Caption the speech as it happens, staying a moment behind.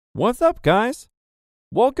What's up, guys?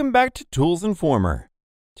 Welcome back to Tools Informer.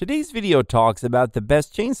 Today's video talks about the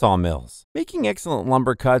best chainsaw mills. Making excellent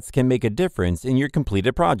lumber cuts can make a difference in your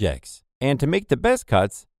completed projects. And to make the best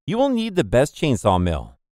cuts, you will need the best chainsaw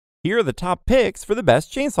mill. Here are the top picks for the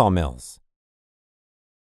best chainsaw mills.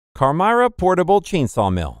 Carmyra Portable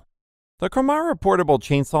Chainsaw Mill. The Carmyra Portable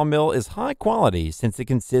Chainsaw Mill is high quality since it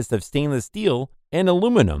consists of stainless steel and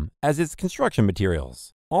aluminum as its construction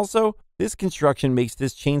materials. Also, this construction makes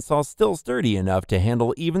this chainsaw still sturdy enough to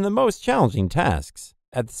handle even the most challenging tasks.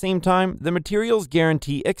 At the same time, the materials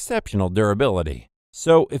guarantee exceptional durability.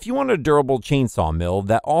 So, if you want a durable chainsaw mill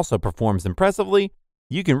that also performs impressively,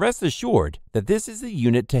 you can rest assured that this is the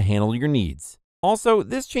unit to handle your needs. Also,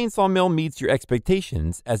 this chainsaw mill meets your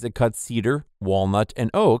expectations as it cuts cedar, walnut,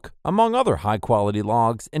 and oak, among other high-quality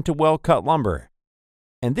logs, into well-cut lumber.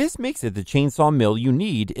 And this makes it the chainsaw mill you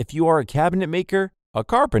need if you are a cabinet maker, a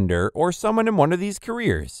carpenter, or someone in one of these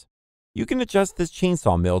careers. You can adjust this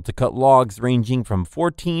chainsaw mill to cut logs ranging from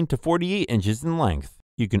 14 to 48 inches in length.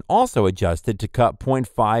 You can also adjust it to cut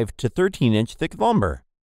 0.5 to 13-inch thick lumber.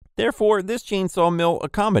 Therefore, this chainsaw mill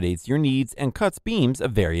accommodates your needs and cuts beams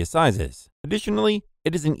of various sizes. Additionally,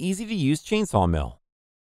 it is an easy-to-use chainsaw mill.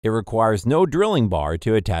 It requires no drilling bar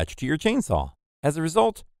to attach to your chainsaw. As a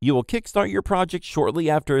result, you will kickstart your project shortly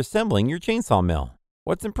after assembling your chainsaw mill.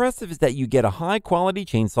 What's impressive is that you get a high-quality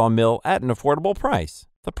chainsaw mill at an affordable price.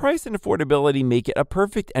 The price and affordability make it a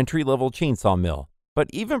perfect entry-level chainsaw mill, but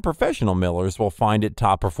even professional millers will find it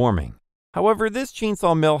top-performing. However, this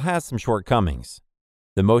chainsaw mill has some shortcomings.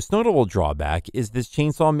 The most notable drawback is this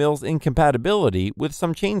chainsaw mill's incompatibility with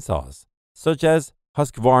some chainsaws, such as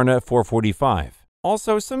Husqvarna 445.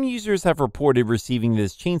 Also, some users have reported receiving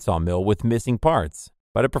this chainsaw mill with missing parts,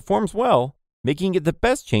 but it performs well, making it the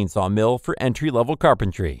best chainsaw mill for entry-level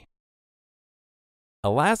carpentry.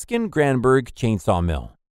 ALASKAN Granberg Chainsaw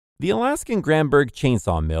Mill. The ALASKAN Granberg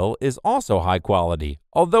Chainsaw Mill is also high quality,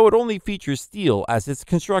 although it only features steel as its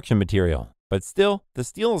construction material. But still, the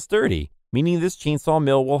steel is sturdy, meaning this chainsaw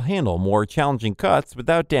mill will handle more challenging cuts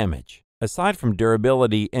without damage. Aside from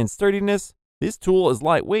durability and sturdiness, this tool is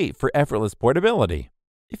lightweight for effortless portability.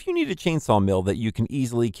 If you need a chainsaw mill that you can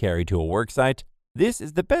easily carry to a worksite, this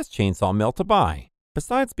is the best chainsaw mill to buy.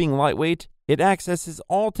 Besides being lightweight, it accesses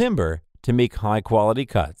all timber to make high-quality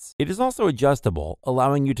cuts. It is also adjustable,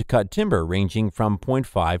 allowing you to cut timber ranging from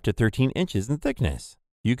 0.5 to 13 inches in thickness.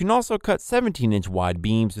 You can also cut 17-inch wide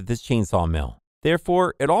beams with this chainsaw mill.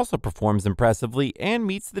 Therefore, it also performs impressively and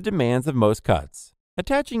meets the demands of most cuts.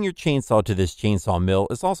 Attaching your chainsaw to this chainsaw mill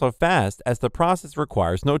is also fast as the process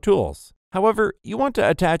requires no tools. However, you want to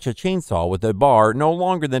attach a chainsaw with a bar no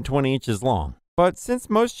longer than 20 inches long. But since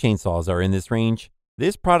most chainsaws are in this range,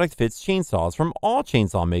 this product fits chainsaws from all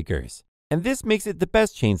chainsaw makers. And this makes it the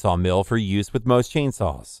best chainsaw mill for use with most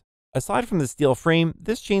chainsaws. Aside from the steel frame,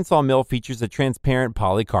 this chainsaw mill features a transparent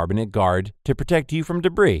polycarbonate guard to protect you from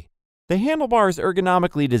debris. The handlebar is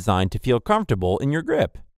ergonomically designed to feel comfortable in your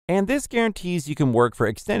grip, and this guarantees you can work for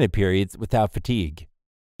extended periods without fatigue.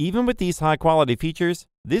 Even with these high-quality features,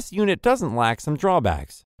 this unit doesn't lack some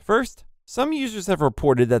drawbacks. First, some users have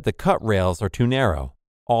reported that the cut rails are too narrow.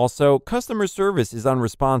 Also, customer service is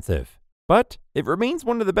unresponsive. But it remains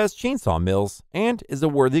one of the best chainsaw mills and is a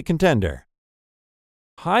worthy contender.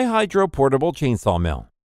 HiHydro Portable Chainsaw Mill.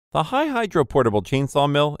 The HiHydro Portable Chainsaw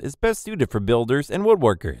Mill is best suited for builders and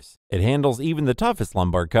woodworkers. It handles even the toughest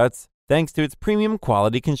lumber cuts thanks to its premium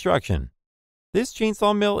quality construction. This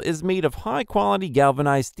chainsaw mill is made of high-quality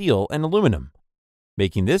galvanized steel and aluminum,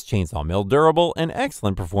 making this chainsaw mill durable and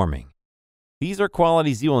excellent performing. These are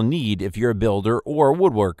qualities you will need if you're a builder or a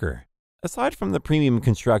woodworker. Aside from the premium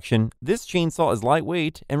construction, this chainsaw is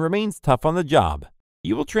lightweight and remains tough on the job.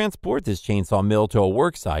 You will transport this chainsaw mill to a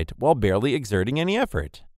worksite while barely exerting any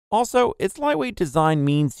effort. Also, its lightweight design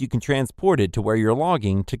means you can transport it to where you're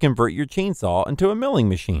logging to convert your chainsaw into a milling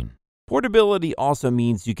machine. Portability also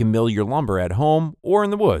means you can mill your lumber at home or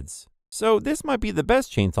in the woods. So this might be the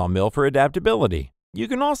best chainsaw mill for adaptability. You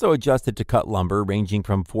can also adjust it to cut lumber ranging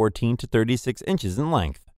from 14 to 36 inches in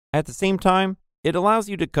length. At the same time, it allows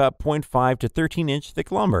you to cut 0.5 to 13-inch thick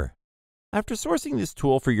lumber. After sourcing this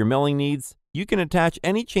tool for your milling needs, you can attach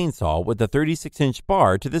any chainsaw with a 36-inch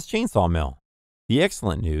bar to this chainsaw mill. The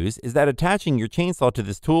excellent news is that attaching your chainsaw to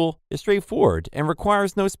this tool is straightforward and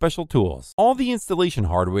requires no special tools. All the installation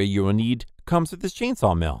hardware you will need comes with this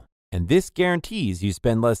chainsaw mill, and this guarantees you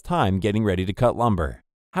spend less time getting ready to cut lumber.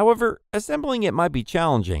 However, assembling it might be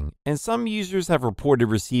challenging, and some users have reported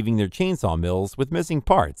receiving their chainsaw mills with missing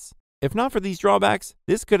parts. If not for these drawbacks,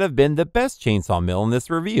 this could have been the best chainsaw mill in this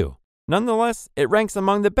review. Nonetheless, it ranks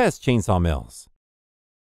among the best chainsaw mills.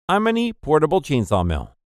 Imony Portable Chainsaw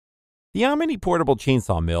Mill. The Imony portable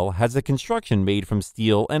chainsaw mill has a construction made from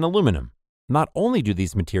steel and aluminum. Not only do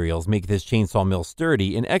these materials make this chainsaw mill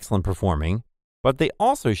sturdy and excellent performing, but they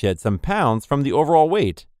also shed some pounds from the overall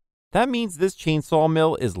weight. That means this chainsaw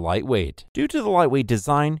mill is lightweight. Due to the lightweight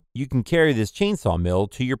design, you can carry this chainsaw mill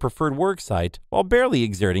to your preferred work site while barely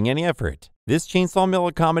exerting any effort. This chainsaw mill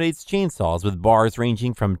accommodates chainsaws with bars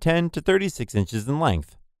ranging from 10 to 36 inches in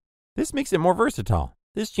length. This makes it more versatile.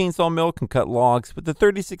 This chainsaw mill can cut logs with a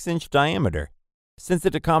 36-inch diameter, since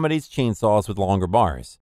it accommodates chainsaws with longer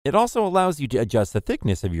bars. It also allows you to adjust the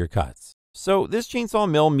thickness of your cuts. So this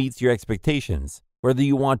chainsaw mill meets your expectations, whether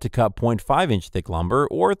you want to cut 0.5-inch thick lumber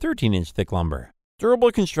or 13-inch thick lumber.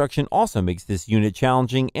 Durable construction also makes this unit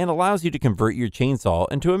challenging and allows you to convert your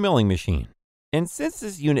chainsaw into a milling machine. And since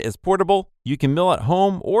this unit is portable, you can mill at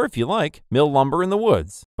home or, if you like, mill lumber in the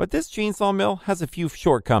woods. But this chainsaw mill has a few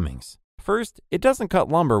shortcomings. First, it doesn't cut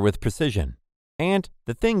lumber with precision. And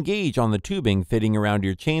the thin gauge on the tubing fitting around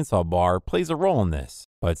your chainsaw bar plays a role in this.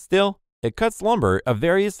 But still, it cuts lumber of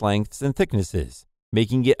various lengths and thicknesses,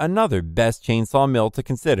 making it another best chainsaw mill to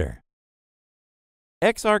consider.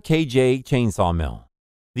 XRKJ Chainsaw Mill.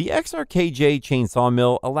 The XRKJ chainsaw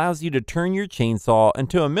mill allows you to turn your chainsaw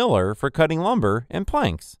into a miller for cutting lumber and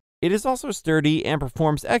planks. It is also sturdy and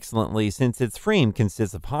performs excellently since its frame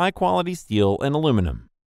consists of high-quality steel and aluminum.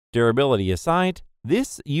 Durability aside,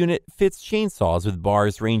 this unit fits chainsaws with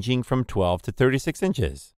bars ranging from 12 to 36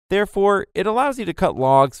 inches. Therefore, it allows you to cut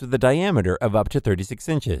logs with a diameter of up to 36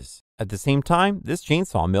 inches. At the same time, this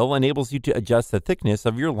chainsaw mill enables you to adjust the thickness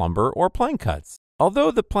of your lumber or plank cuts.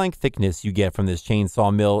 Although the plank thickness you get from this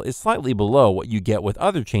chainsaw mill is slightly below what you get with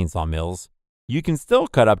other chainsaw mills, you can still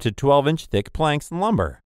cut up to 12-inch thick planks and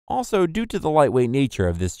lumber. Also, due to the lightweight nature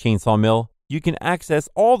of this chainsaw mill, you can access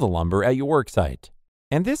all the lumber at your work site.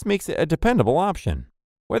 And this makes it a dependable option.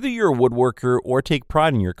 Whether you're a woodworker or take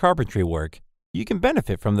pride in your carpentry work, you can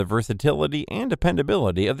benefit from the versatility and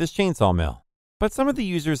dependability of this chainsaw mill. But some of the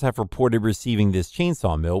users have reported receiving this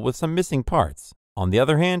chainsaw mill with some missing parts. On the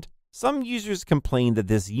other hand, some users complain that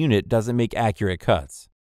this unit doesn't make accurate cuts.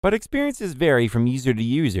 But experiences vary from user to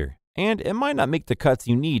user, and it might not make the cuts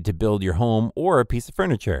you need to build your home or a piece of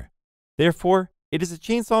furniture. Therefore, it is a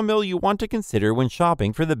chainsaw mill you want to consider when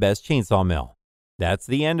shopping for the best chainsaw mill. That's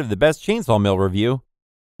the end of the best chainsaw mill review.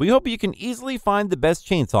 We hope you can easily find the best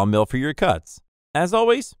chainsaw mill for your cuts. As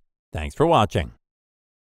always, thanks for watching.